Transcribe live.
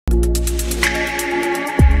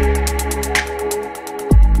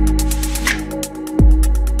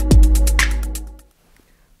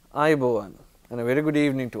Aibowan, and a very good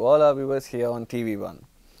evening to all our viewers here on TV1.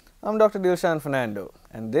 I'm Dr. Dilshan Fernando,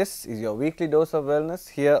 and this is your weekly dose of wellness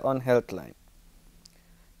here on Healthline.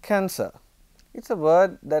 Cancer. It's a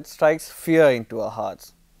word that strikes fear into our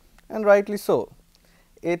hearts, and rightly so.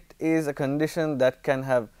 It is a condition that can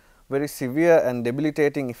have very severe and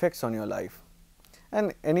debilitating effects on your life.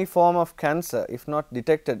 And any form of cancer, if not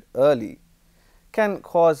detected early, can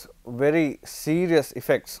cause very serious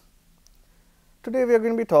effects. Today we are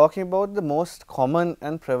going to be talking about the most common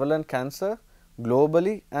and prevalent cancer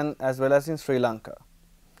globally and as well as in Sri Lanka.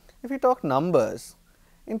 If we talk numbers,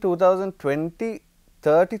 in 2020,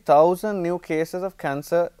 30,000 new cases of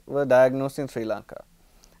cancer were diagnosed in Sri Lanka,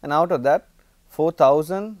 and out of that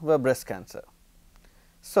 4,000 were breast cancer.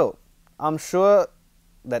 So, I am sure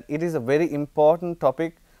that it is a very important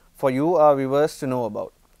topic for you, our viewers, to know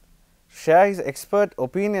about. Share his expert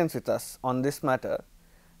opinions with us on this matter.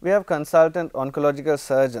 We have consultant oncological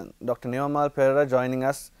surgeon Dr. Naomal Perera joining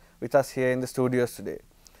us with us here in the studios today.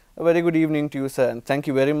 A very good evening to you, sir, and thank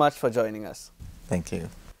you very much for joining us. Thank you.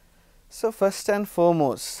 So, first and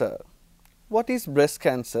foremost, sir, what is breast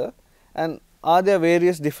cancer and are there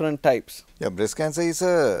various different types? Yeah, breast cancer is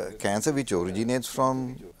a cancer which originates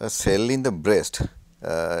from a cell in the breast.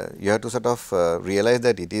 You have to sort of realize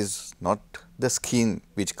that it is not the skin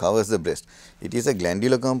which covers the breast. It is a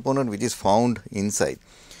glandular component which is found inside.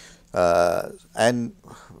 And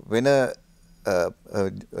when a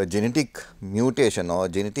genetic mutation or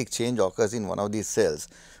genetic change occurs in one of these cells,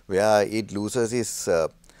 where it loses its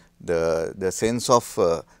the sense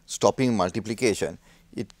of stopping multiplication,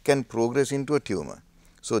 it can progress into a tumor.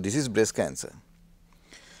 So, this is breast cancer.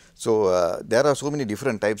 So, there are so many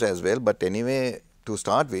different types as well, but anyway, to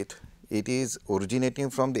start with, it is originating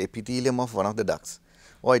from the epithelium of one of the ducts,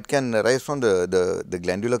 or it can arise from the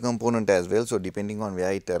glandular component as well. So, depending on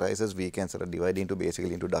where it arises, we can sort of divide into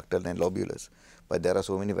basically into ductal and lobulous, but there are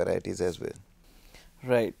so many varieties as well.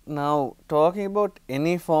 Right. Now, talking about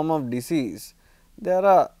any form of disease, there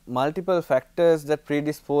are multiple factors that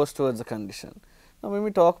predispose towards the condition. Now, when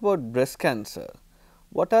we talk about breast cancer,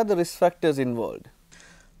 what are the risk factors involved?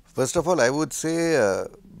 First of all, I would say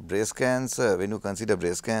breast cancer, when you consider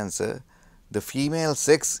breast cancer, the female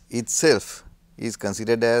sex itself is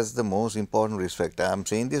considered as the most important risk factor. I am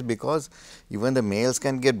saying this because even the males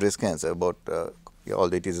can get breast cancer, about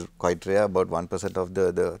although it is quite rare, about 1% of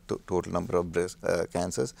the total number of breast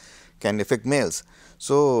cancers can affect males.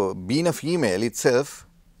 So, being a female itself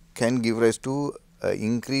can give rise to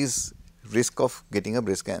increased risk of getting a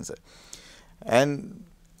breast cancer. And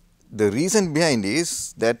the reason behind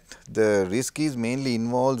is that the risk is mainly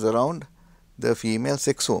involves around the female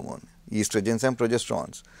sex hormone, estrogens and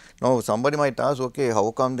progesterones. Now, somebody might ask, okay,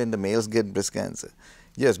 how come then the males get breast cancer?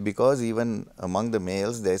 Yes, because even among the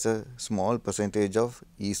males, there is a small percentage of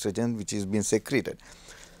estrogen which is being secreted.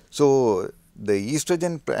 So, the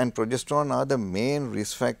estrogen and progesterone are the main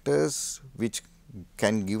risk factors which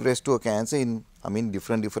can give rise to a cancer in,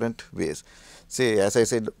 different ways. Say, as I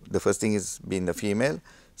said, the first thing is being the female.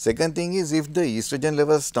 Second thing is, if the estrogen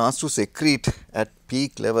level starts to secrete at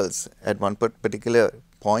peak levels at one particular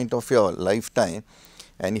point of your lifetime,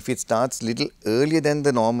 and if it starts little earlier than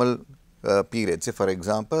the normal period, say for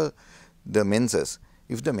example, the menses.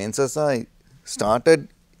 If the menses are started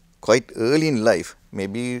quite early in life,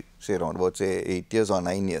 maybe say around about say 8 years or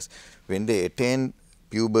 9 years, when they attain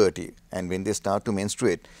puberty and when they start to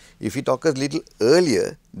menstruate, if it occurs little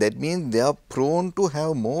earlier, that means they are prone to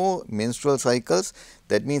have more menstrual cycles.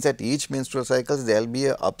 That means at each menstrual cycles there will be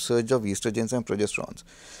an upsurge of estrogens and progesterones.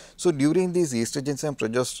 So, during these estrogens and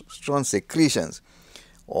progesterone secretions,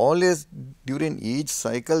 always during each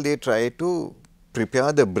cycle they try to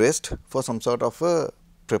prepare the breast for some sort of a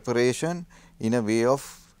preparation in a way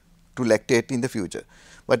of to lactate in the future.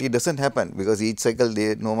 But it does not happen because each cycle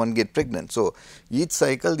no one get pregnant. So, each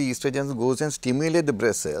cycle the estrogens goes and stimulate the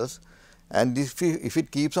breast cells, and if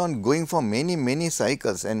it keeps on going for many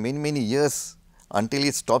cycles and many years until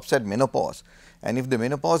it stops at menopause, and if the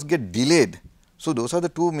menopause get delayed, so those are the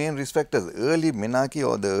two main risk factors, early menarche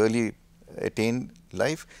or the early attained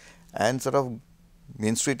life, and sort of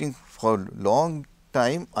menstruating for long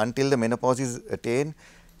time until the menopause is attained.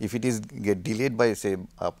 If it is get delayed by say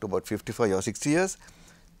up to about 55 or 60 years,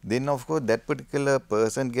 then of course that particular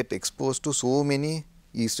person get exposed to so many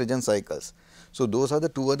estrogen cycles. So, those are the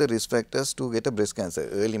two other risk factors to get a breast cancer,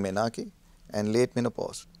 early menarche and late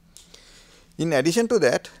menopause. In addition to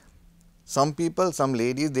that, some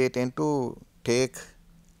ladies, they tend to take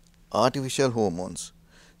artificial hormones,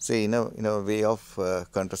 say in a way of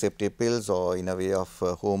contraceptive pills or in a way of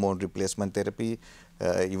hormone replacement therapy,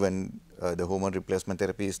 even the hormone replacement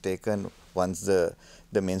therapy is taken once the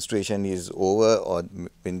menstruation is over or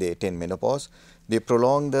when they attain menopause. They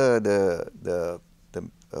prolong the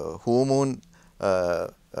hormone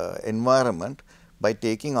environment by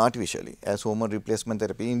taking artificially as hormone replacement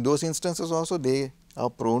therapy. In those instances also they are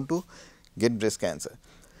prone to get breast cancer.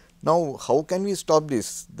 Now, how can we stop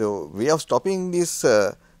this? The way of stopping these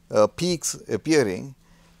peaks appearing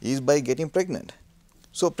is by getting pregnant.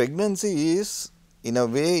 So, pregnancy is in a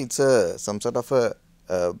way it's some sort of a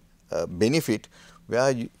benefit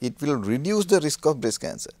where it will reduce the risk of breast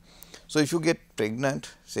cancer. So, if you get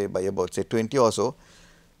pregnant say by about say 20 or so,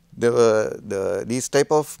 these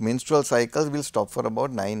type of menstrual cycles will stop for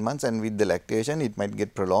about 9 months, and with the lactation it might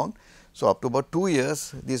get prolonged. So, up to about 2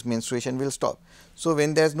 years this menstruation will stop. So,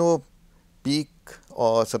 when there is no peak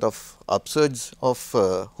or sort of upsurge of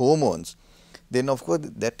hormones, then of course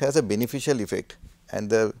that has a beneficial effect and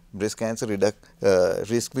the breast cancer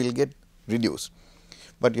risk will get reduced.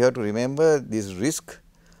 But you have to remember this risk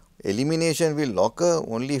elimination will occur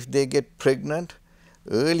only if they get pregnant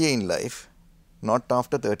early in life, not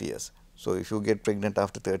after 30 years. So, if you get pregnant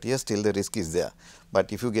after 30 years, still the risk is there.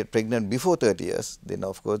 But if you get pregnant before 30 years, then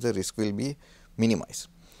of course the risk will be minimized.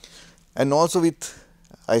 And also with,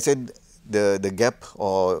 I said the gap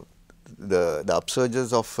or the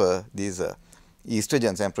upsurges of these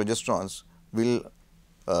estrogens and progesterones will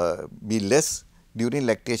be less during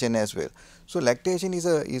lactation as well. So, lactation is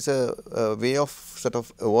a way of sort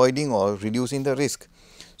of avoiding or reducing the risk.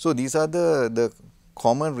 So, these are the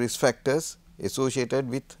common risk factors associated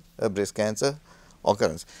with breast cancer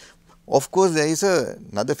occurrence. Of course, there is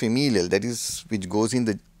another familial, that is which goes in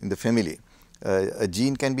the family. A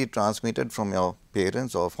gene can be transmitted from your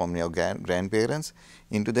parents or from your grandparents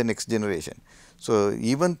into the next generation. So,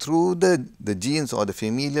 even through the genes or the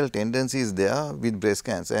familial tendencies there with breast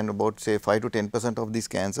cancer, and about say 5 to 10% of these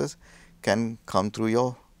cancers can come through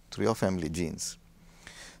your family genes.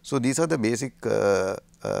 So, these are the basic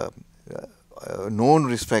known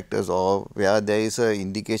risk factors or where there is a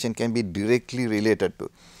indication can be directly related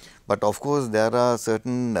to. But of course, there are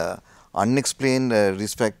certain unexplained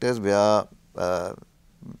risk factors where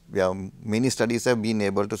many studies have been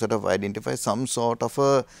able to sort of identify some sort of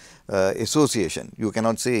a association. You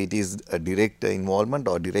cannot say it is a direct involvement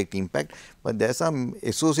or direct impact, but there is some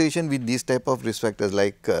association with these type of risk factors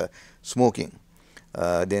like smoking,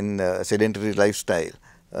 then sedentary lifestyle,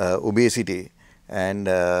 obesity, and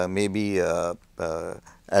maybe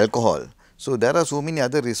alcohol. So, there are so many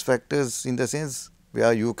other risk factors in the sense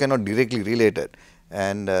where you cannot directly relate it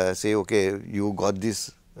and say okay, you got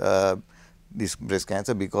this breast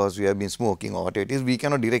cancer because you have been smoking or what it is, we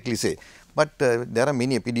cannot directly say. But there are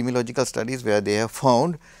many epidemiological studies where they have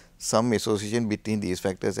found some association between these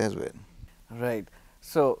factors as well. Right.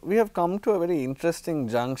 So, we have come to a very interesting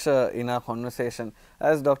juncture in our conversation.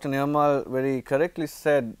 As Dr. Naomal very correctly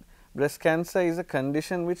said, breast cancer is a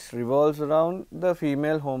condition which revolves around the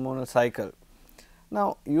female hormonal cycle.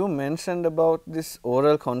 Now, you mentioned about this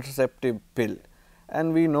oral contraceptive pill,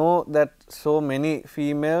 and we know that so many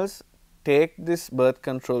females take this birth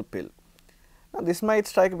control pill. Now, this might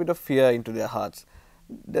strike a bit of fear into their hearts.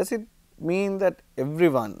 Does it mean that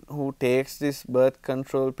everyone who takes this birth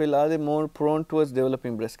control pill, are they more prone towards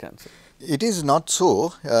developing breast cancer? It is not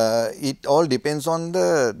so. It all depends on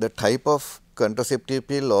the type of contraceptive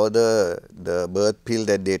pill or the birth pill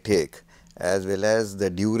that they take, as well as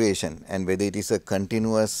the duration and whether it is a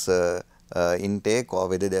continuous intake or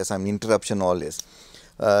whether there is some interruption always.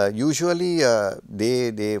 Usually,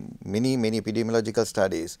 many epidemiological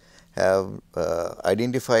studies have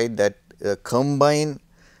identified that combined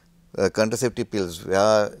contraceptive pills,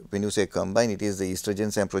 where when you say combine, it is the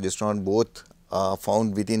estrogens and progesterone both are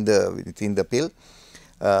found within the pill.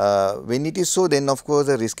 When it is so, then of course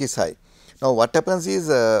the risk is high. Now, what happens is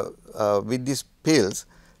with these pills,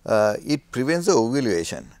 it prevents the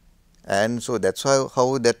ovulation, and so that is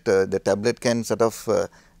how that the tablet can sort of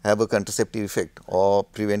have a contraceptive effect or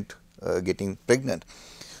prevent getting pregnant.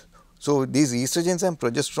 So, these estrogens and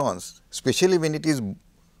progesterones, especially when it is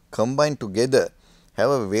combined together, have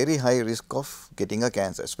a very high risk of getting a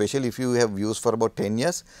cancer, especially if you have used for about 10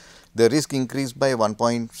 years, the risk increased by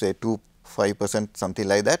 1.25%, something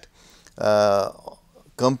like that,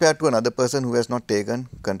 compared to another person who has not taken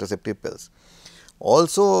contraceptive pills.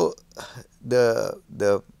 Also,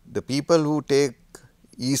 the people who take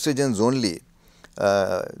estrogens only,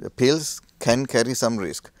 the pills can carry some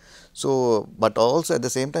risk. So, but also at the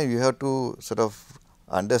same time you have to sort of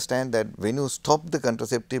understand that when you stop the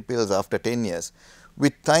contraceptive pills after 10 years,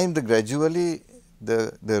 with time gradually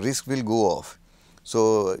the risk will go off.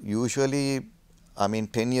 So, usually I mean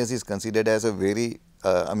 10 years is considered as a very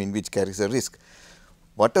which carries a risk.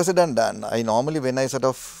 What has it done? I normally, when I sort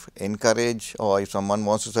of encourage, or if someone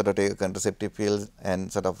wants to sort of take a contraceptive pill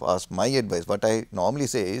and sort of ask my advice, what I normally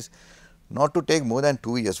say is not to take more than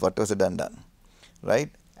 2 years. What was it done,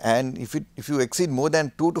 right? And if you exceed more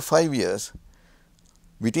than 2 to 5 years,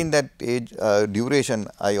 within that age duration,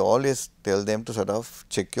 I always tell them to sort of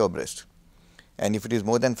check your breast. And if it is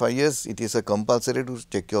more than 5 years, it is a compulsory to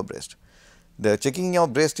check your breast. The checking your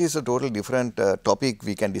breast is a total different topic.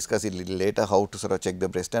 We can discuss it a little later, how to sort of check the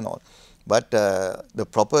breast and all. But the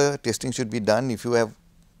proper testing should be done if you have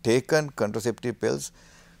taken contraceptive pills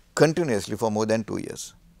continuously for more than 2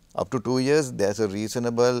 years. Up to 2 years, there's a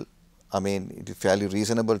reasonable, it is fairly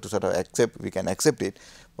reasonable to sort of accept, we can accept it.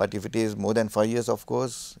 But if it is more than 5 years, of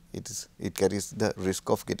course, it carries the risk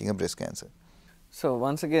of getting a breast cancer. So,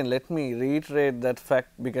 once again, let me reiterate that fact,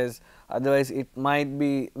 because otherwise it might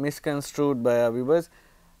be misconstrued by our viewers.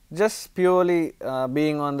 Just purely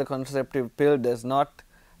being on the contraceptive pill does not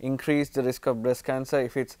increase the risk of breast cancer.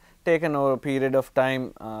 If it's taken over a period of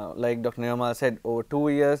time, like Dr. Naomal said, over 2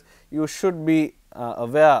 years, you should be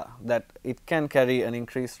aware that it can carry an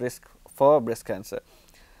increased risk for breast cancer.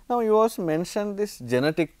 Now, you also mentioned this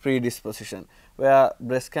genetic predisposition, where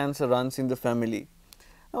breast cancer runs in the family.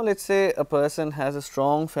 Now, let us say a person has a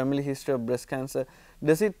strong family history of breast cancer.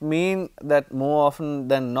 Does it mean that more often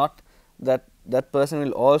than not that person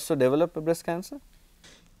will also develop a breast cancer?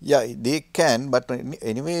 Yeah, they can, but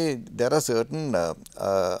anyway, there are certain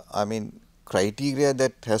criteria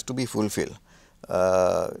that has to be fulfilled.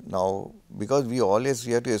 Now, because we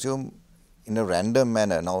have to assume in a random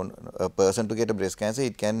manner. Now, a person to get a breast cancer,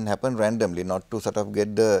 it can happen randomly, not to sort of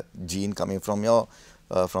get the gene coming from your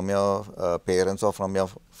parents or from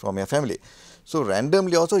your family. So,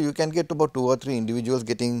 randomly also you can get about 2 or 3 individuals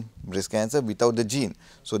getting breast cancer without the gene.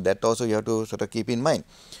 So, that also you have to sort of keep in mind.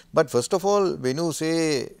 But first of all, when you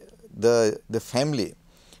say the family,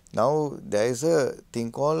 now there is a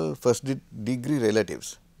thing called first degree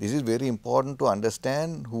relatives. This is very important to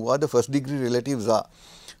understand who are the first degree relatives are.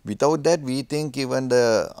 Without that, we think even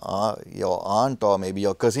your aunt or maybe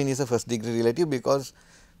your cousin is a first degree relative, because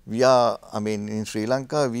we are, in Sri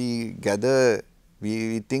Lanka, we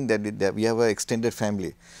think that we have an extended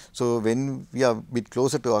family. So, when we are a bit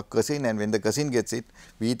closer to our cousin, and when the cousin gets it,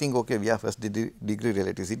 we think, okay, we are first degree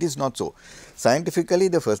relatives. It is not so. Scientifically,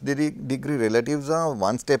 the first degree relatives are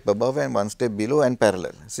one step above and one step below and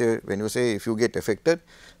parallel. So, when you say if you get affected,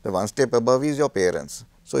 the one step above is your parents.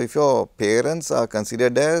 So, if your parents are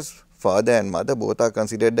considered as father and mother, both are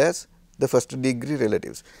considered as the first degree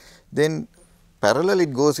relatives, then parallel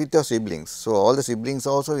it goes with your siblings. So, all the siblings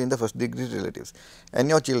are also in the first degree relatives, and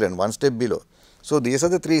your children one step below. So, these are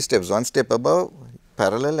the 3 steps, one step above,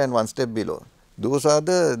 parallel and one step below. Those are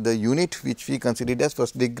the unit which we consider as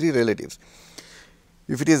first degree relatives.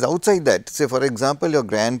 If it is outside that, say for example, your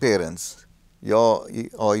grandparents, or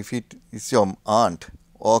if it is your aunt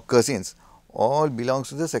or cousins, all belongs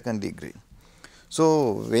to the second degree.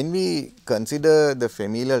 So, when we consider the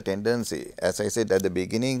familial tendency, as I said at the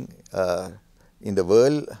beginning, in the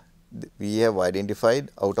world, we have identified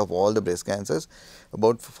out of all the breast cancers,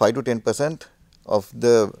 about 5 to 10% of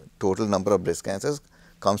the total number of breast cancers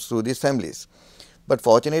comes through these families. But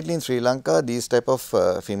fortunately, in Sri Lanka, these type of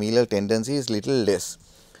familial tendency is little less.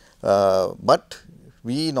 But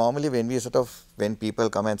we normally, when people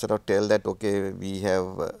come and sort of tell that, okay, we have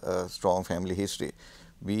a strong family history,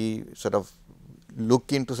 we sort of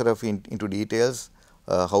look into into details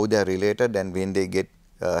how they are related and when they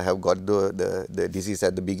have got the disease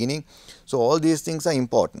at the beginning. So, all these things are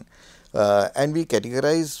important, and we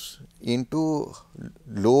categorize into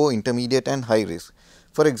low, intermediate and high risk.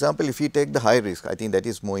 For example, if we take the high risk, I think that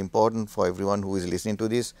is more important for everyone who is listening to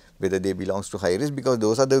this, whether they belongs to high risk, because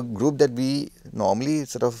those are the group that we normally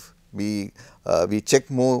we check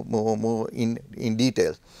more in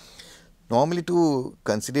detail. Normally, to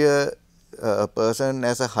consider a person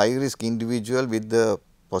as a high risk individual with the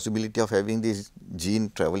possibility of having this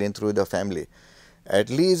gene traveling through the family, at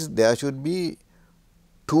least there should be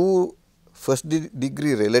 2 first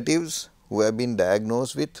degree relatives who have been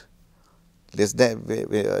diagnosed with less than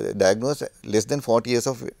 40 years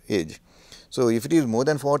of age. So, if it is more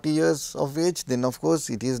than 40 years of age, then of course,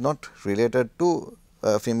 it is not related to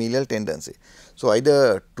familial tendency. So,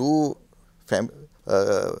 either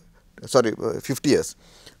 50 years,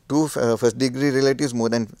 2 first degree relatives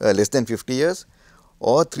less than 50 years,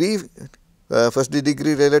 or 3 first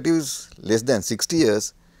degree relatives less than 60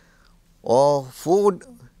 years, or 4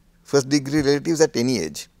 first degree relatives at any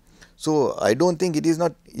age. So, I do not think it is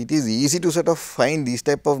easy to sort of find these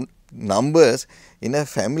type of numbers in a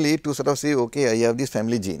family to sort of say, okay, I have this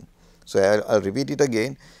family gene. So, I will repeat it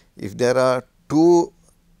again. If there are two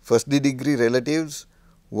first degree relatives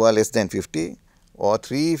who are less than 50, or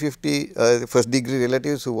 350 first degree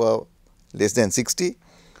relatives who are less than 60,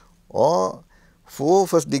 or 4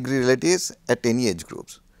 first degree relatives at any age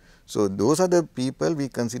groups. So, those are the people we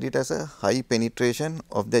consider it as a high penetration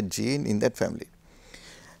of that gene in that family.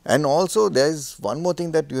 And also there is one more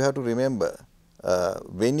thing that you have to remember,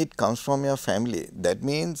 when it comes from your family, that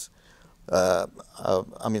means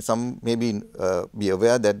I mean, some may be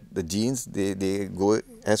aware that the genes they go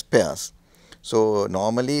as pairs. So,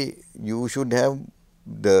 normally you should have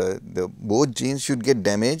the both genes should get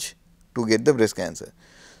damaged to get the breast cancer.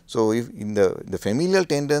 So, if in the familial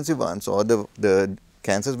tendency ones, or the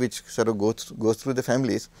cancers which sort of goes through the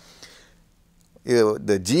families,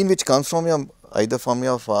 the gene which comes from your either from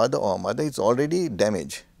your father or mother is already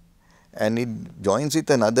damaged, and it joins with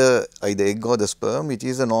another either egg or the sperm, which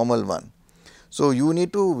is a normal one. So, you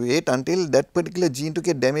need to wait until that particular gene to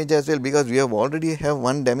get damaged as well, because we have already have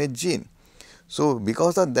one damaged gene. So,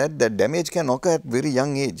 because of that, that damage can occur at very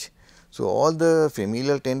young age. So, all the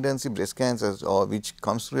familial tendency breast cancers, or which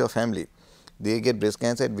comes through your family, they get breast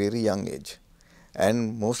cancer at very young age,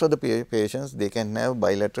 and most of the patients, they can have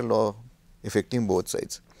bilateral or affecting both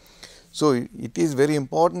sides. So, it is very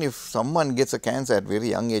important, if someone gets a cancer at very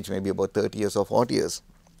young age, maybe about 30 years or 40 years,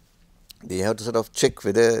 they have to sort of check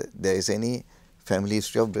whether there is any family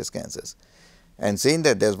history of breast cancers. And saying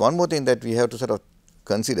that, there is one more thing that we have to sort of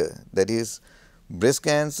consider, that is breast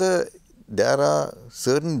cancer, there are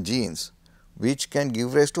certain genes which can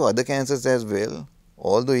give rise to other cancers as well,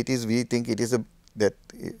 although it is, we think it is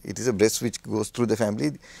a breast which goes through the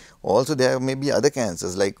family. Also there may be other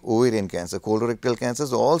cancers like ovarian cancer, colorectal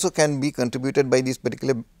cancers also can be contributed by this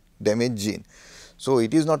particular damaged gene. So,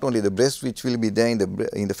 it is not only the breast which will be there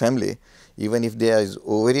in the family, even if there is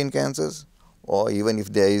ovarian cancers, or even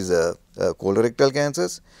if there is colorectal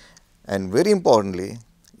cancers, and very importantly,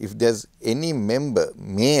 if there is any member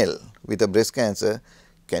male with a breast cancer,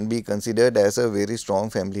 can be considered as a very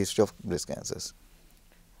strong family history of breast cancers.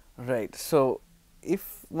 Right. So,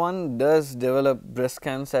 if one does develop breast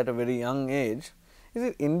cancer at a very young age, is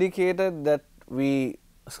it indicated that we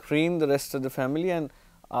screen the rest of the family, and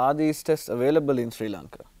are these tests available in Sri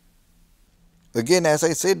Lanka? Again, as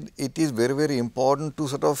I said, it is very, very important to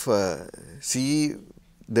sort of see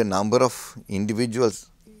the number of individuals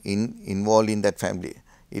involved in that family.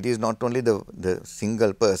 It is not only the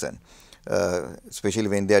single person, especially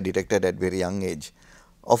when they are detected at very young age.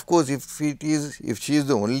 Of course, if she is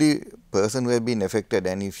the only person who has been affected,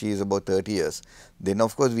 and if she is about 30 years, then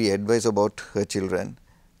of course we advise about her children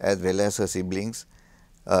as well as her siblings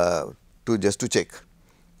to check.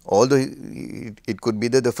 Although it could be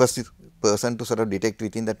the first person to sort of detect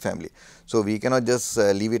within that family. So, we cannot just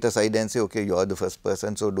leave it aside and say, okay, you are the first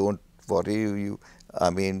person, so don't worry, I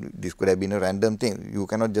mean, this could have been a random thing. You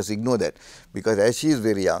cannot just ignore that, because as she is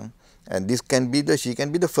very young, and she can be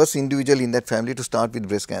the first individual in that family to start with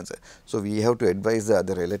breast cancer. So, we have to advise the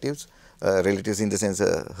other relatives in the sense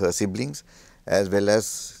her siblings, as well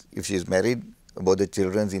as if she is married, about the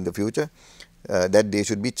children in the future, that they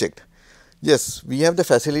should be checked. Yes, we have the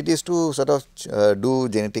facilities to sort of do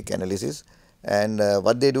genetic analysis, and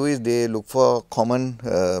what they do is they look for common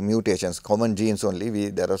mutations, common genes only.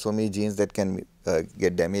 There are so many genes that can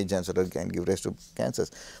get damaged and sort of can give rise to cancers,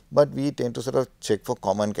 but we tend to sort of check for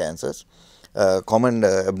common cancers, common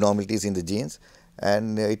abnormalities in the genes,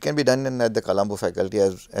 and it can be done at the Colombo faculty,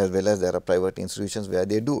 as well as there are private institutions where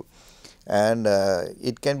they do. And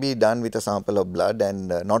it can be done with a sample of blood, and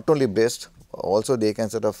not only breast, also they can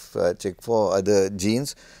sort of check for other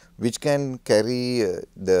genes which can carry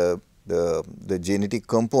the genetic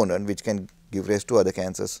component which can give rise to other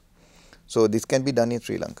cancers. So, this can be done in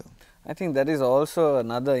Sri Lanka. I think that is also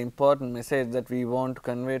another important message that we want to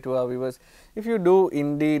convey to our viewers. If you do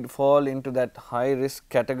indeed fall into that high risk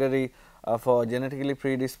category for genetically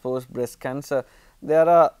predisposed breast cancer, there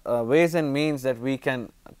are ways and means that we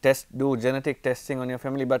can do genetic testing on your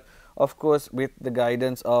family, but of course with the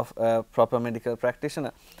guidance of a proper medical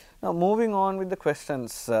practitioner. Now, moving on with the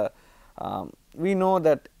questions, we know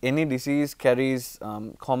that any disease carries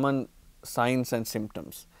common signs and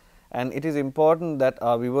symptoms, and it is important that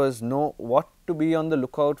our viewers know what to be on the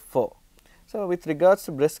lookout for. So, with regards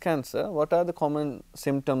to breast cancer, what are the common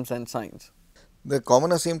symptoms and signs? The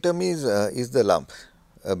commonest symptom is the lump.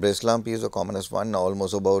 A breast lump is the commonest one.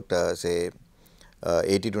 Almost about say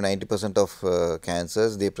 80 to 90% of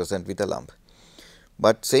cancers, they present with a lump.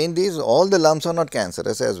 But saying this, all the lumps are not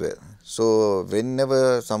cancerous as well. So,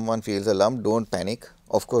 whenever someone feels a lump, don't panic.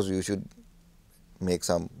 Of course, you should make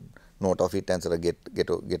some note of it and sort of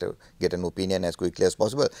get an opinion as quickly as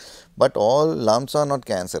possible. But all lumps are not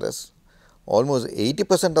cancerous. Almost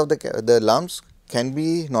 80% of the lumps can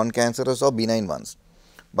be non-cancerous or benign ones.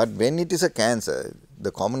 But when it is a cancer,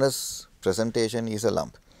 the commonest presentation is a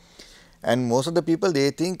lump. And most of the people,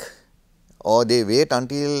 they think or they wait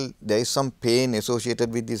until there is some pain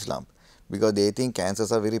associated with this lump, because they think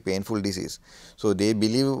cancers are very painful disease. So, they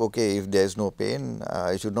believe, okay, if there is no pain,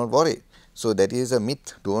 I should not worry. So, that is a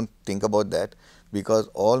myth. Do not think about that, because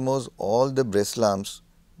almost all the breast lumps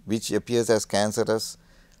which appears as cancerous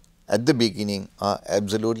at the beginning are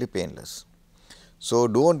absolutely painless. So,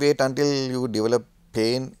 do not wait until you develop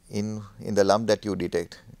pain in the lump that you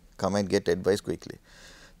detect. Come and get advice quickly.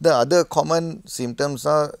 The other common symptoms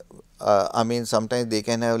are, sometimes they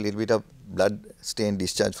can have a little bit of blood stain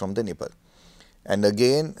discharge from the nipple. And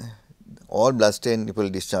again, all blood stain nipple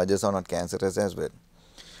discharges are not cancerous as well.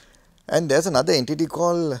 And there is another entity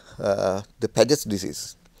called the Paget's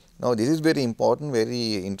disease. Now, this is very important,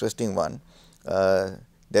 very interesting one. There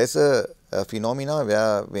is a phenomena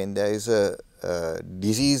where when there is a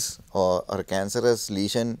disease or a cancerous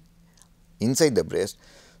lesion inside the breast,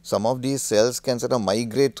 some of these cells can sort of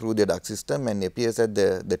migrate through the duct system and appears at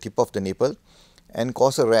the tip of the nipple and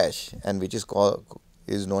cause a rash, and which is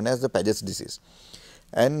known as the Paget's disease.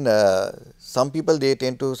 And some people, they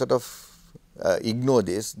tend to sort of ignore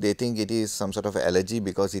this. They think it is some sort of allergy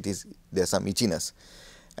because there is some itchiness.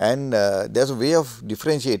 And there is a way of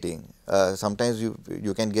differentiating. Sometimes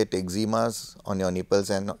you can get eczemas on your nipples,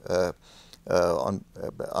 and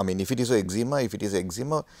if it is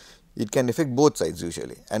eczema, it can affect both sides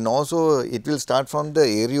usually, and also it will start from the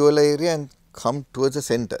areola area and come towards the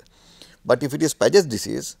center. But if it is Paget's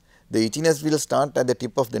disease, the itchiness will start at the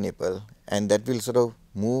tip of the nipple, and that will sort of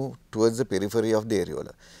move towards the periphery of the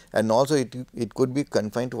areola, and also it could be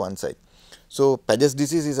confined to one side. So, Paget's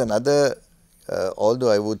disease is another, although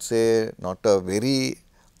I would say not a very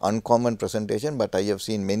uncommon presentation, but I have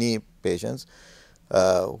seen many patients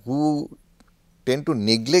who tend to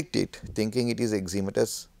neglect it, thinking it is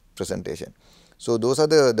eczematous presentation. So, those are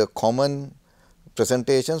the common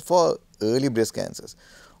presentations for early breast cancers.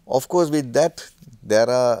 Of course, with that there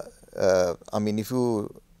are, if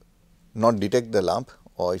you not detect the lump,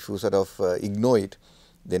 or if you sort of ignore it,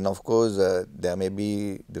 then of course there may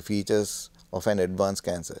be the features of an advanced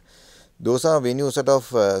cancer. Those are when you sort of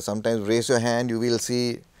sometimes raise your hand, you will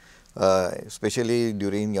see, especially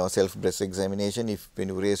during your self breast examination, when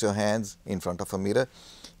you raise your hands in front of a mirror,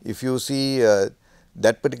 if you see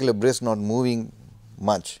that particular breast not moving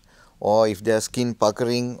much, or if there is skin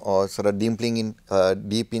puckering or sort of dimpling in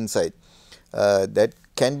deep inside, that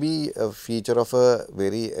can be a feature of a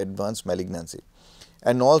very advanced malignancy.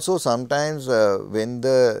 And also sometimes when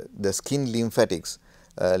the skin lymphatics,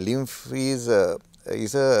 lymph is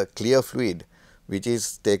a clear fluid which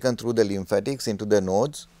is taken through the lymphatics into the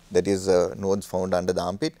nodes, that is nodes found under the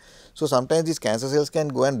armpit. So, sometimes these cancer cells can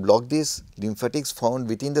go and block these lymphatics found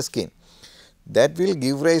within the skin. That will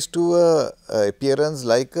give rise to a appearance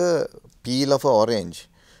like a peel of an orange,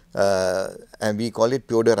 and we call it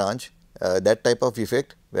peau d'orange, that type of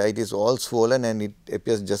effect where it is all swollen and it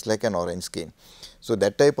appears just like an orange skin. So,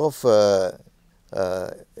 that type of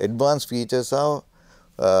advanced features are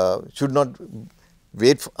should not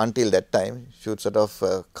wait until that time, should sort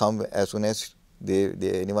of come as soon as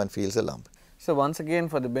anyone feels a lump. So, once again,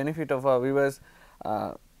 for the benefit of our viewers,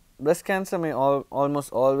 breast cancer may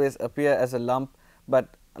almost always appear as a lump,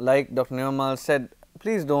 but like Dr. Naomal said,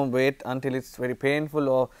 please do not wait until it is very painful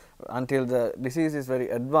or until the disease is very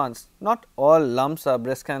advanced. Not all lumps are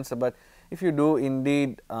breast cancer, but if you do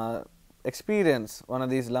indeed experience one of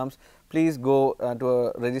these lumps, please go to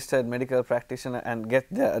a registered medical practitioner and get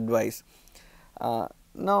their advice.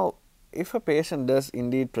 Now, if a patient does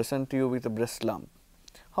indeed present to you with a breast lump,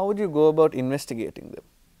 how would you go about investigating them?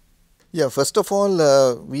 Yeah, first of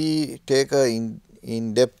all, we take a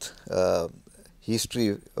in-depth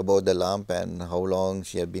history about the lump and how long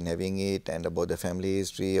she had been having it, and about the family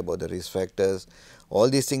history, about the risk factors. All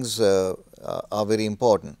these things are very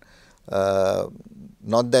important.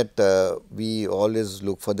 Not that we always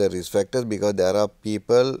look for the risk factors, because there are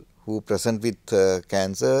people who present with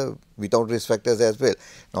cancer without risk factors as well.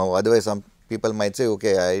 Now, otherwise some people might say,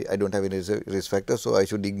 okay, I do not have any risk factors, so I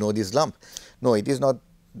should ignore this lump. No, it is not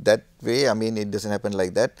that way. It does not happen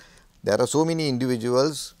like that. There are so many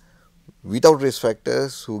individuals without risk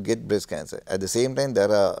factors who get breast cancer. At the same time,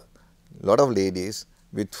 there are a lot of ladies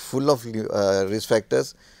with full of risk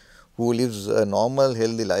factors who lives a normal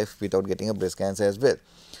healthy life without getting a breast cancer as well.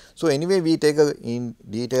 So, anyway, we take a in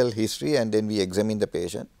detail history and then we examine the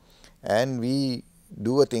patient, and we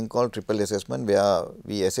do a thing called triple assessment, where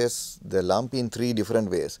we assess the lump in 3 different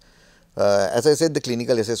ways. As I said, the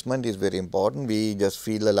clinical assessment is very important. We just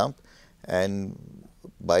feel the lump, and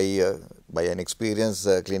by an experienced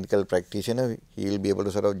clinical practitioner, he will be able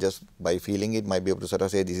to sort of, just by feeling it, might be able to sort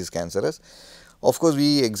of say this is cancerous. Of course,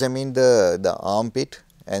 we examine the armpit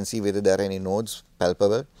and see whether there are any nodes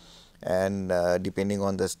palpable, and depending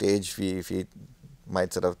on the stage, we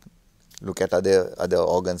might sort of look at other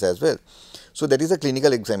organs as well. So that is a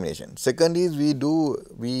clinical examination. Second is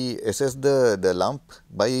we assess the lump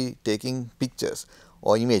by taking pictures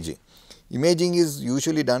or imaging. Imaging is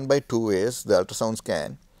usually done by 2 ways: the ultrasound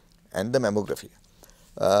scan and the mammography.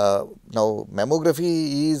 Now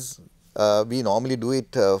mammography is we normally do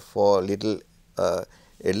it for little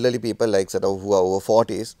elderly people, like sort of who are over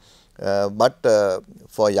 40s, but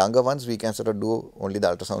for younger ones we can sort of do only the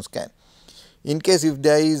ultrasound scan. In case if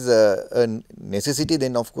there is a necessity,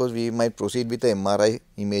 then of course we might proceed with the MRI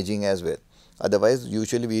imaging as well. Otherwise,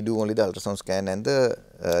 usually we do only the ultrasound scan and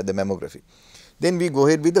the mammography. Then we go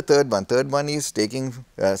ahead with the third one. Third one is taking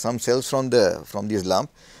some cells from this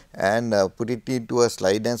lump and put it into a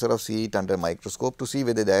slide and sort of see it under a microscope to see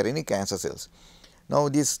whether there are any cancer cells. Now,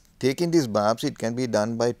 taking this biopsy, it can be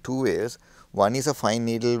done by 2 ways. One is a fine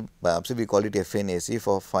needle biopsy, we call it FNAC,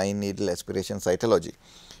 for fine needle aspiration cytology,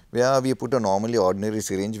 where we put a normally ordinary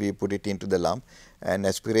syringe, we put it into the lump and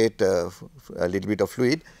aspirate a little bit of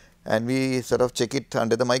fluid, and we sort of check it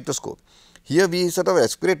under the microscope. Here we sort of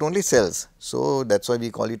aspirate only cells, so that is why we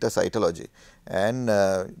call it a cytology, and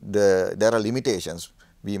there are limitations.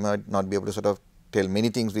 We might not be able to sort of tell many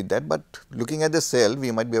things with that, but looking at the cell,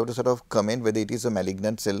 we might be able to sort of comment whether it is a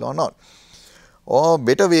malignant cell or not. Or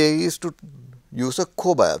better way is to use a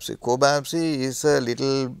co-biopsy. Co-biopsy is a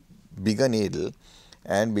little bigger needle,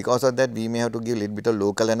 and because of that we may have to give a little bit of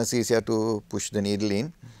local anesthesia to push the needle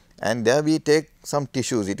in, and there we take some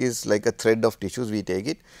tissues. It is like a thread of tissues, we take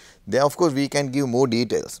it. There of course we can give more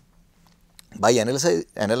details. By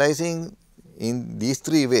analyzing in these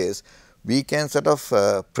 3 ways, we can sort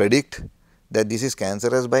of predict that this is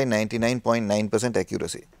cancerous by 99.9%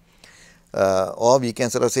 accuracy, or we can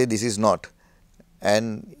sort of say this is not.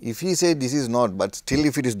 And if we say this is not, but still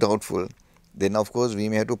if it is doubtful, then of course we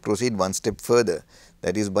may have to proceed one step further,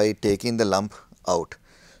 that is by taking the lump out.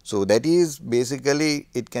 So that is basically,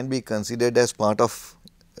 it can be considered as part of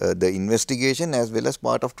the investigation as well as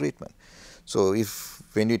part of treatment. So if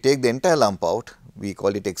when we take the entire lump out, we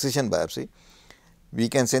call it excision biopsy, we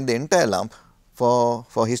can send the entire lump for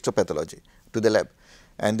histopathology to the lab,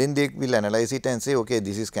 and then they will analyze it and say, okay,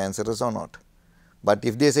 this is cancerous or not. But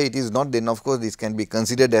if they say it is not, then of course this can be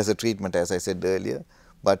considered as a treatment, as I said earlier.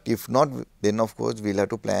 But if not, then of course we will have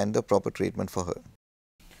to plan the proper treatment for her.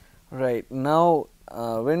 Right. Now,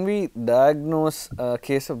 when we diagnose a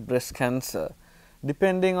case of breast cancer,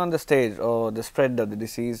 depending on the stage or the spread of the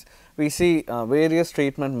disease, we see various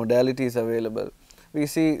treatment modalities available. We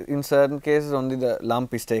see in certain cases only the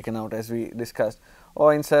lump is taken out, as we discussed,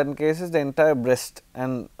 or in certain cases the entire breast,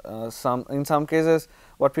 and in some cases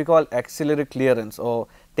what we call axillary clearance, or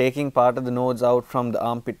taking part of the nodes out from the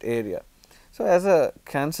armpit area. So, as a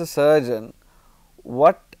cancer surgeon,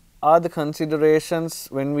 what are the considerations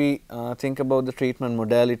when we think about the treatment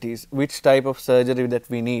modalities, which type of surgery that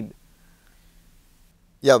we need?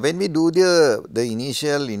 Yeah, when we do the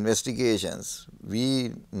initial investigations,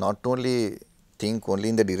 we not only think only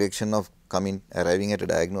in the direction of arriving at a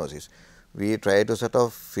diagnosis. We try to sort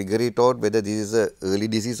of figure it out whether this is a early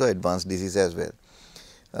disease or advanced disease as well.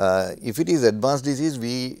 If it is advanced disease,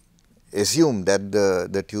 we assume that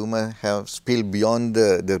the tumor have spilled beyond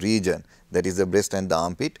the region, that is the breast and the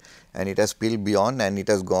armpit, and it has spilled beyond and it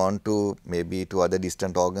has gone to maybe to other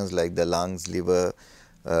distant organs like the lungs, liver,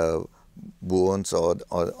 bones, or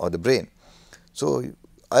the brain. So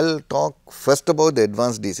I will talk first about the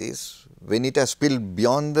advanced disease. When it has spilled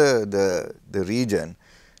beyond the region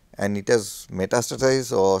and it has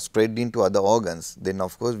metastasized or spread into other organs, then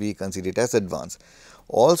of course we consider it as advanced.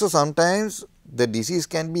 Also sometimes the disease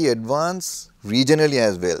can be advanced regionally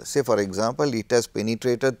as well. Say for example, it has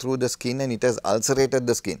penetrated through the skin and it has ulcerated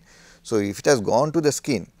the skin. So if it has gone to the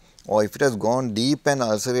skin, or if it has gone deep and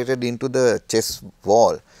ulcerated into the chest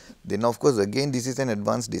wall, then of course again this is an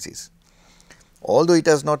advanced disease. Although it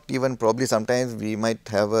has not even, probably sometimes we might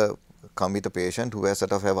have come with a patient who has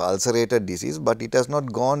sort of have ulcerated disease, but it has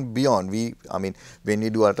not gone beyond. I mean when we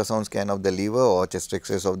do ultrasound scan of the liver or chest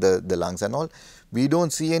X-rays of the lungs and all, we do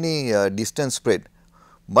not see any distant spread,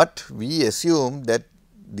 but we assume that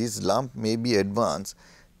this lump may be advanced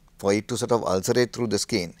for it to sort of ulcerate through the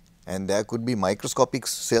skin, and there could be microscopic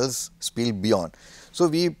cells spill beyond. So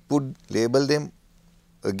we label them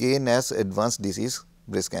again as advanced disease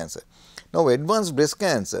breast cancer. Now, advanced breast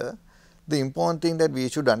cancer, the important thing that we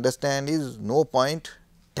should understand is no point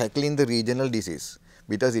tackling the regional disease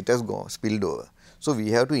because it has spilled over. So, we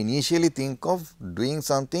have to initially think of doing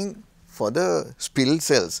something for the spilled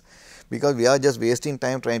cells because we are just wasting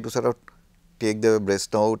time trying to sort of take the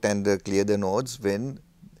breast out and clear the nodes when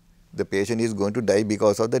the patient is going to die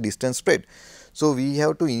because of the distant spread. So, we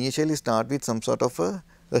have to initially start with some sort of a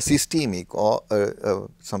systemic or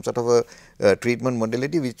some sort of a treatment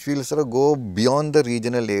modality which will sort of go beyond the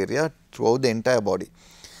regional area throughout the entire body.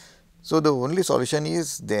 So, the only solution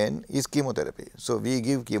is chemotherapy. So, we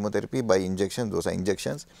give chemotherapy by injection, those are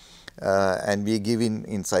injections, and we give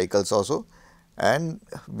in cycles also, and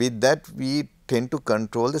with that we tend to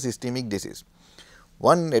control the systemic disease.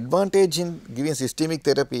 One advantage in giving systemic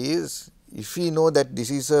therapy is if we know that this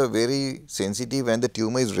is a very sensitive and the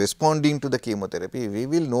tumor is responding to the chemotherapy, we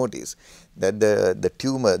will notice that the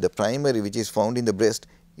tumor, the primary which is found in the breast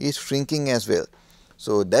is shrinking as well.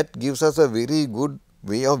 So, that gives us a very good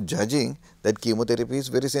way of judging that chemotherapy is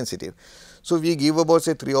very sensitive. So, we give about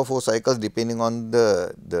say 3 or 4 cycles depending on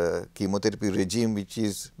the chemotherapy regime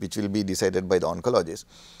which will be decided by the oncologist.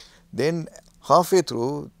 Then halfway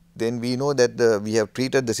through, then we know that we have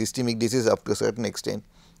treated the systemic disease up to a certain extent,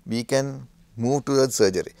 we can move towards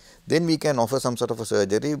surgery. Then we can offer some sort of a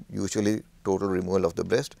surgery, usually total removal of the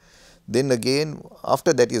breast. Then again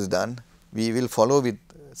after that is done, we will follow with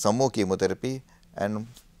some more chemotherapy and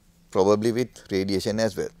probably with radiation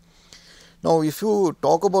as well. Now, if you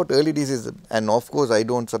talk about early disease, and of course, I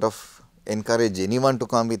do not sort of encourage anyone to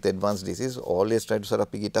come with advanced disease, always try to sort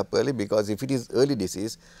of pick it up early because if it is early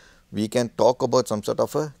disease, we can talk about some sort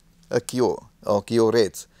of a cure or cure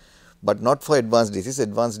rates, but not for advanced disease.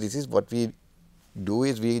 Advanced disease, what we do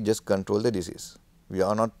is we just control the disease.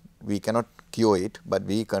 We cannot cure it, but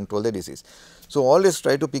we control the disease. So, always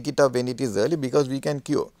try to pick it up when it is early because we can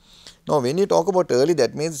cure. Now, when you talk about early,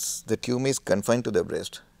 that means the tumor is confined to the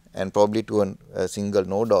breast and probably to a single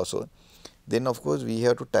node also. Then of course, we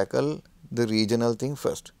have to tackle the regional thing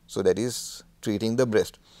first. So, that is treating the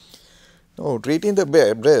breast. Now, treating the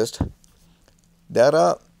breast, there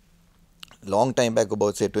are long time back,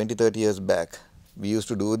 about say 20-30 years back, we used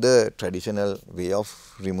to do the traditional way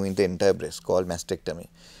of removing the entire breast called mastectomy,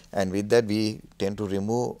 and with that we tend to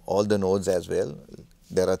remove all the nodes as well.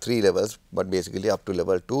 There are 3 levels, but basically up to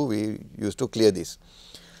level 2 we used to clear this.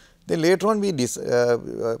 Then later on we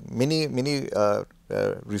many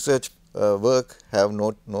research work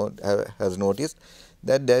has noticed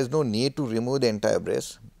that there is no need to remove the entire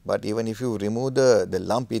breast, but even if you remove the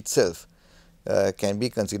lump itself, can be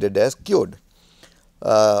considered as cured,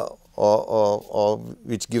 or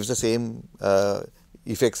which gives the same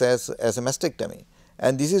effects as a mastectomy.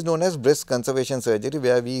 And this is known as breast conservation surgery,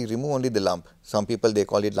 where we remove only the lump. Some people they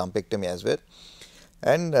call it lumpectomy as well.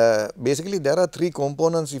 And basically there are 3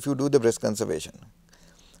 components if you do the breast conservation.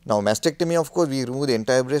 Now, mastectomy, of course, we remove the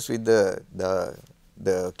entire breast with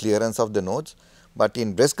the clearance of the nodes, but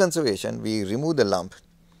in breast conservation we remove the lump.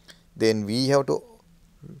 Then we have to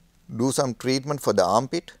do some treatment for the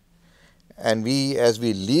armpit, and as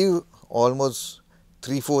we leave almost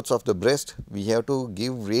 3/4 of the breast, we have to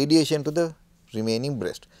give radiation to the remaining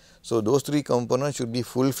breast. So, those 3 components should be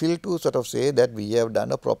fulfilled to sort of say that we have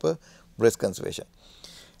done a proper breast conservation.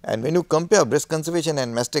 And when you compare breast conservation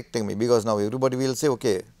and mastectomy, because now everybody will say,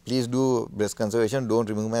 okay, please do breast conservation, do not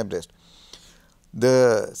remove my breast.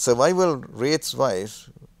 The survival rates wise,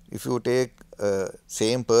 if you take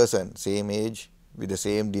same person, same age, with the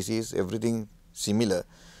same disease, everything similar,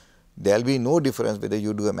 there will be no difference whether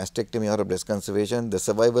you do a mastectomy or a breast conservation, the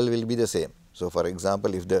survival will be the same. So, for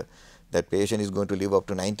example, if that patient is going to live up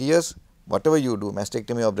to 90 years, whatever you do,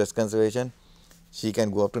 mastectomy or breast conservation, she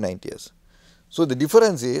can go up to 90 years. So, the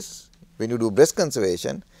difference is when you do breast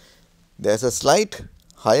conservation, there is a slight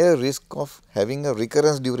higher risk of having a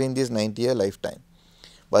recurrence during this 90-year lifetime,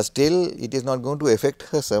 but still it is not going to affect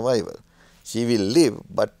her survival. She will live,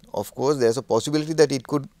 but of course, there is a possibility that it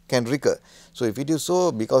can recur. So, if it is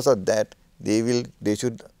so, because of that, they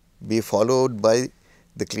should be followed by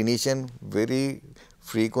the clinician very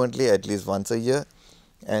frequently, at least once a year,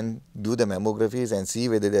 and do the mammographies and see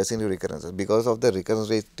whether there is any recurrences, because of the recurrence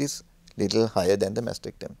rate is little higher than the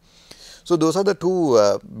mastectomy. So, those are the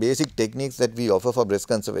 2 basic techniques that we offer for breast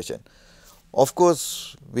conservation. Of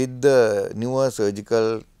course, with the newer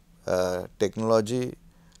surgical technology,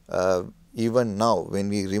 even now when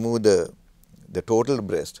we remove the total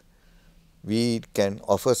breast, we can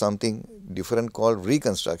offer something different called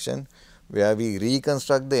reconstruction, where we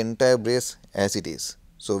reconstruct the entire breast as it is.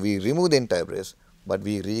 So, we remove the entire breast, but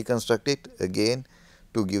we reconstruct it again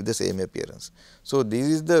to give the same appearance. So, this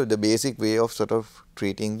is the basic way of sort of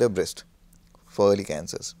treating the breast for early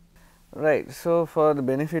cancers. Right. So, for the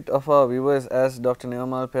benefit of our viewers, as Dr.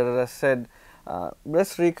 Naomal Perera said,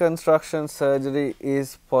 breast reconstruction surgery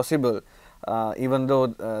is possible, even though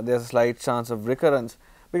there is a slight chance of recurrence,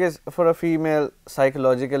 because for a female,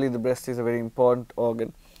 psychologically the breast is a very important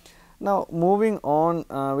organ. Now, moving on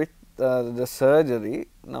with the surgery.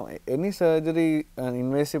 Now, any surgery, an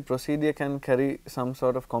invasive procedure, can carry some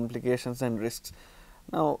sort of complications and risks.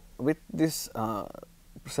 Now, with this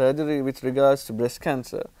surgery with regards to breast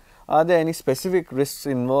cancer, are there any specific risks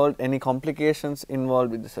involved, any complications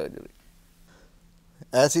involved with the surgery?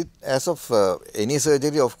 As of any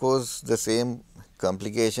surgery, of course, the same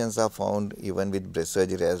complications are found even with breast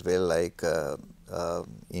surgery as well, like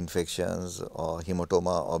infections or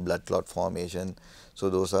hematoma or blood clot formation. So,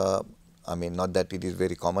 those are, I mean, not that it is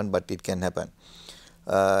very common, but it can happen.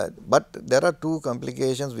 But there are two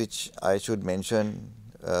complications which I should mention,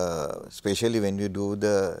 especially when you do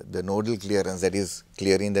the nodal clearance, that is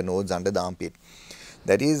clearing the nodes under the armpit.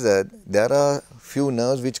 That is, there are few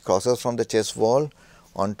nerves which crosses from the chest wall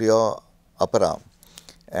onto your upper arm,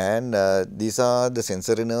 and these are the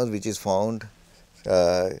sensory nerves which is found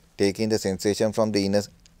taking the sensation from the inner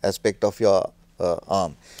aspect of your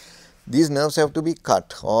arm. These nerves have to be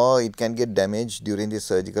cut, or it can get damaged during this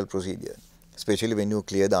surgical procedure, especially when you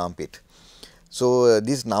clear the armpit. So,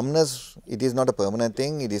 this numbness, it is not a permanent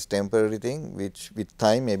thing, it is temporary thing, which with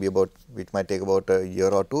time, maybe which might take about a year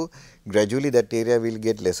or two, gradually that area will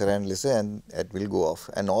get lesser and lesser, and it will go off.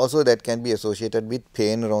 And also that can be associated with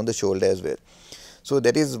pain around the shoulder as well. So,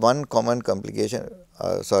 that is one common complication,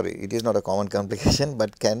 sorry, it is not a common complication,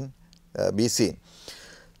 but can be seen.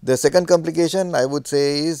 The second complication, I would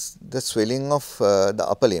say, is the swelling of the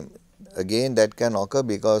upper limb. Again, that can occur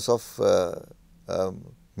because of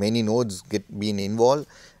many nodes being involved,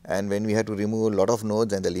 and when we have to remove a lot of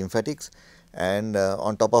nodes and the lymphatics, and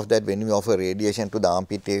on top of that, when we offer radiation to the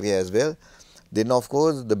armpit area as well, then of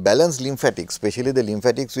course the balanced lymphatics, especially the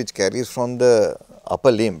lymphatics which carries from the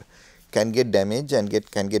upper limb, can get damaged and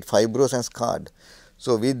can get fibrous and scarred.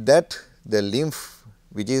 So, with that, the lymph,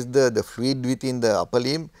 which is the fluid within the upper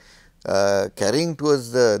limb, carrying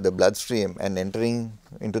towards the bloodstream and entering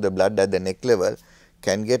into the blood at the neck level,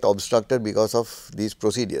 can get obstructed because of these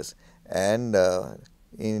procedures. And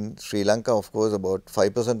in Sri Lanka, of course, about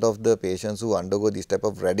 5% of the patients who undergo this type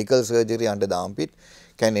of radical surgery under the armpit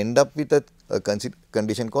can end up with a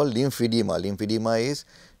condition called lymphedema. Lymphedema is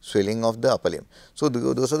swelling of the upper limb. So,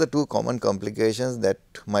 those are the two common complications that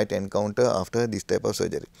might encounter after this type of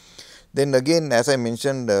surgery. Then again, as I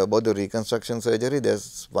mentioned about the reconstruction surgery, there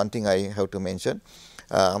is one thing I have to mention.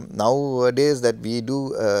 Nowadays that we do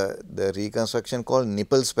the reconstruction called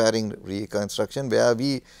nipple sparing reconstruction, where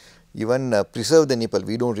we even preserve the nipple.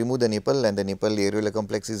 We do not remove the nipple, and the nipple areolar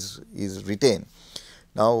complex is retained.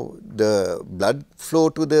 Now, the blood flow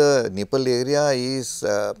to the nipple area is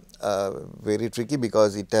very tricky,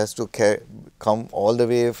 because it has to come all the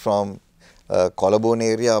way from collarbone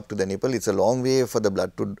area up to the nipple. It is a long way for the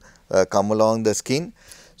blood to come along the skin.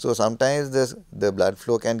 So, sometimes the blood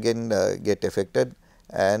flow can get affected,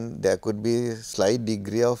 and there could be slight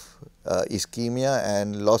degree of ischemia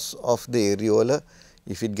and loss of the areola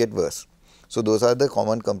if it get worse. So, those are the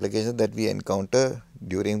common complications that we encounter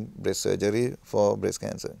during breast surgery for breast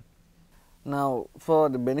cancer. Now, for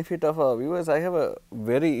the benefit of our viewers, I have a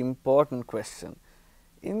very important question.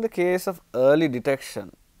 In the case of early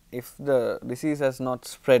detection, if the disease has not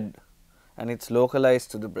spread and it is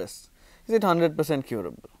localized to the breast, is it 100%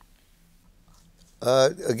 curable?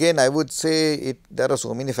 Again, I would say there are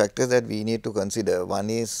so many factors that we need to consider. One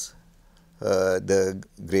is the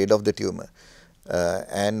grade of the tumor,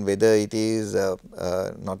 and whether it is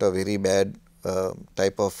not a very bad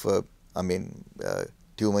type of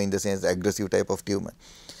tumor, in the sense aggressive type of tumor,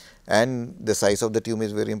 and the size of the tumor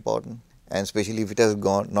is very important, and especially if it has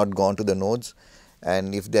not gone to the nodes,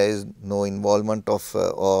 and if there is no involvement of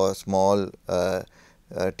or small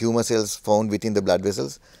tumor cells found within the blood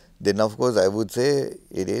vessels, then of course I would say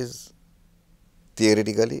it is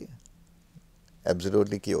theoretically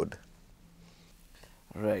absolutely cured.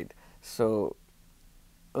 Right. So,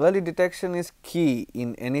 early detection is key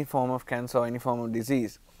in any form of cancer or any form of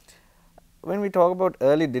disease. When we talk about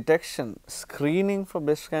early detection, screening for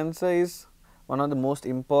breast cancer is one of the most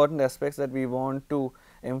important aspects that we want to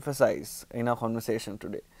emphasize in our conversation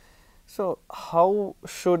today. So, how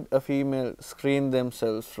should a female screen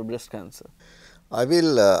themselves for breast cancer? I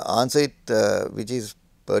will answer it which is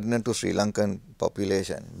pertinent to Sri Lankan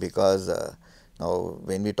population, because now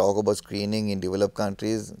when we talk about screening in developed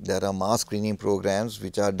countries, there are mass screening programs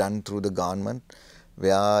which are done through the government,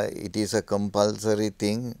 where it is a compulsory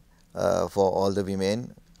thing for all the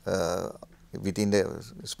women within the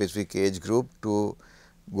specific age group to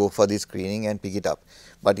go for the screening and pick it up.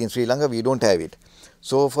 But in Sri Lanka, we don't have it.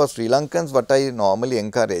 So, for Sri Lankans, what I normally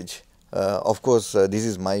encourage, of course, this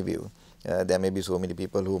is my view. There may be so many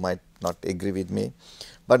people who might not agree with me,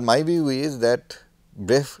 but my view is that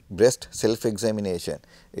breast self-examination,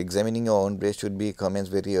 examining your own breast should be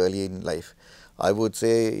commenced very early in life. I would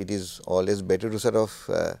say it is always better to sort of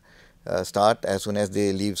start as soon as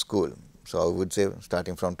they leave school. So, I would say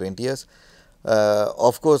starting from 20 years.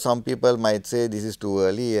 Of course, some people might say this is too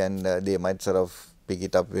early and they might sort of pick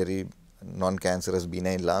it up very non-cancerous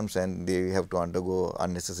benign lumps and they have to undergo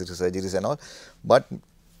unnecessary surgeries and all. But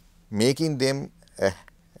making them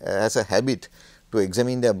as a habit to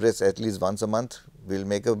examine their breasts at least once a month will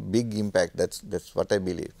make a big impact. That's what I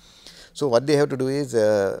believe. So, what they have to do is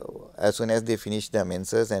as soon as they finish their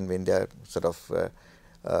menses and when they are sort of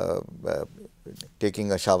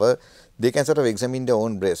taking a shower, they can sort of examine their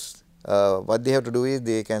own breasts. What they have to do is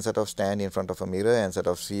they can sort of stand in front of a mirror and sort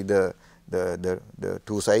of see the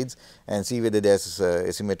two sides and see whether there is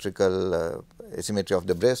asymmetrical asymmetry of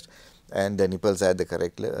the breast and the nipples at the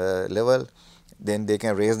correct level. Then they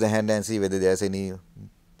can raise the hand and see whether there is any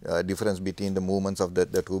difference between the movements of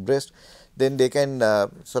the two breasts. Then they can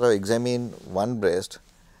sort of examine one breast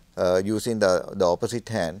using the opposite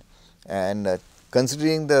hand and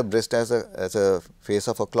considering the breast as a face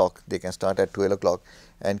of a clock. They can start at 12 o'clock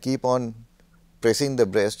and keep on pressing the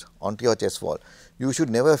breast onto your chest wall. You should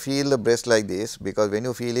never feel the breast like this, because when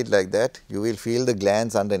you feel it like that, you will feel the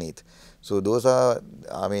glands underneath. So, those are,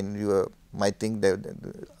 I mean, you might think that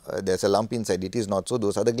there is a lump inside. It is not so,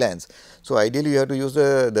 those are the glands. So, ideally you have to use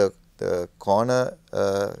the corner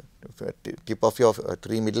tip of your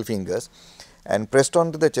three middle fingers and pressed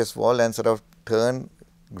onto the chest wall and sort of turn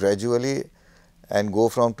gradually and go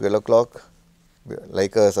from 12 o'clock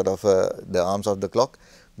like a sort of the arms of the clock,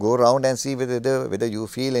 go around and see whether you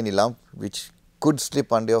feel any lump which could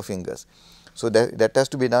slip under your fingers. So, that has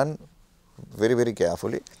to be done very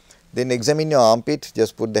carefully. Then examine your armpit,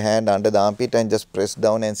 just put the hand under the armpit and just press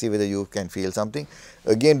down and see whether you can feel something.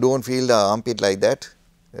 Again, don't feel the armpit like that.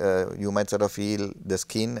 You might sort of feel the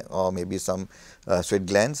skin or maybe some sweat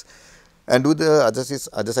glands, and do the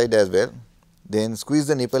other side as well. Then squeeze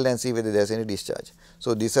the nipple and see whether there is any discharge.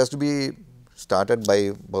 So, this has to be started by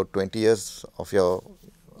about 20 years of your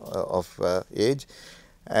age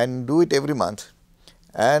and do it every month.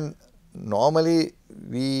 And normally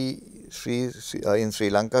we in Sri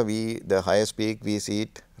Lanka, the highest peak we see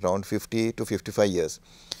it around 50 to 55 years.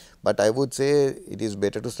 But I would say it is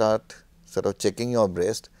better to start sort of checking your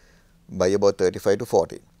breast by about 35 to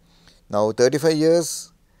 40. Now, 35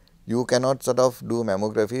 years you cannot sort of do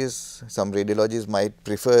mammographies. Some radiologists might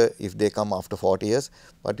prefer if they come after 40 years,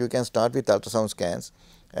 but you can start with ultrasound scans,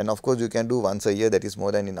 and of course you can do once a year, that is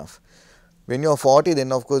more than enough. When you are 40,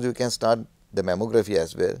 then of course you can start the mammography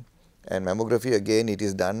as well, and mammography again it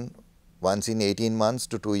is done once in 18 months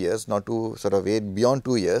to 2 years, not to sort of wait beyond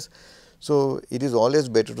 2 years. So, it is always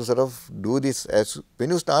better to sort of do this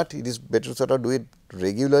when you start, it is better to sort of do it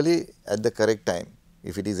regularly at the correct time.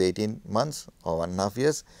 If it is 18 months or 1.5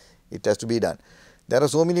 years, it has to be done. There are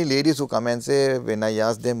so many ladies who come and say, when I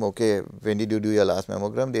ask them, okay, when did you do your last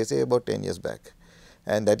mammogram, they say about 10 years back,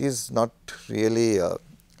 and that is not really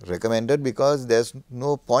recommended, because there is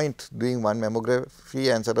no point doing one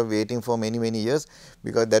mammography and sort of waiting for many years,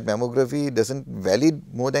 because that mammography does not valid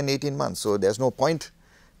more than 18 months. So, there is no point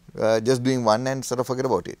just doing one and sort of forget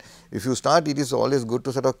about it. If you start, it is always good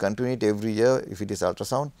to sort of continue it every year if it is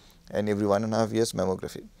ultrasound, and every 1.5 years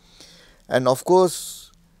mammography. And of course,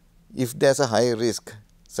 if there is a high risk,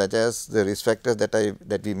 such as the risk factors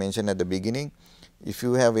that we mentioned at the beginning, if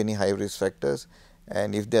you have any high risk factors,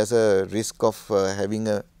 and if there is a risk of having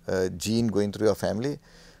a gene going through your family,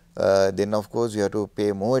 then of course you have to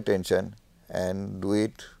pay more attention and do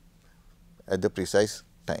it at the precise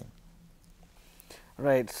time.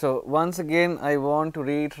 Right. So, once again I want to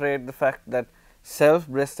reiterate the fact that self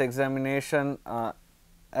breast examination,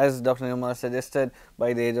 as Dr. Naomal suggested,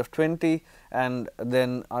 by the age of 20, and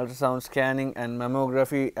then ultrasound scanning and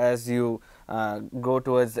mammography as you go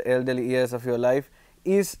towards the elderly years of your life,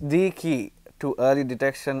 is the key to early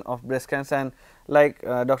detection of breast cancer, and like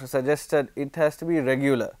doctor suggested, it has to be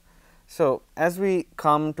regular. So, as we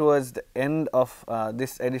come towards the end of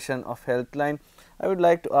this edition of Healthline, I would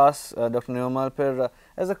like to ask Dr. Naomal Perera,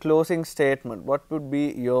 as a closing statement, what would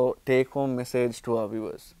be your take home message to our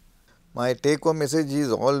viewers? My take home message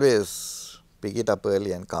is always pick it up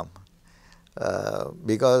early and come,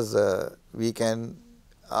 because we can,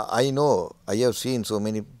 I know, I have seen so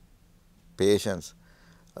many patients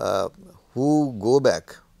who go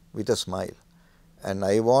back with a smile, and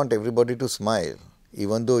I want everybody to smile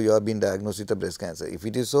even though you have been diagnosed with a breast cancer. If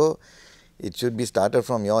it is so, it should be started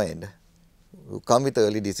from your end. You come with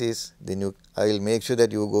early disease, then I will make sure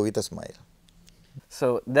that you go with a smile.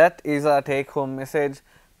 So that is our take home message.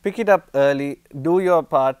 Pick it up early, do your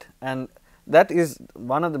part, and that is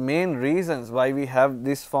one of the main reasons why we have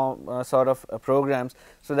this sort of programs,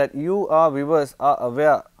 so that you, our viewers, are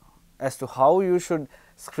aware as to how you should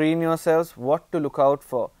screen yourselves, what to look out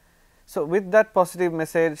for. So with that positive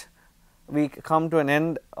message, we come to an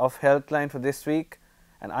end of Healthline for this week,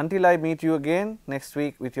 and until I meet you again next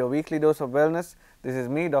week with your weekly dose of wellness, this is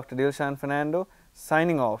me, Dr. Dilshan Fernando,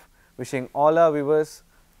 signing off, wishing all our viewers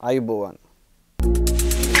Ayubowan.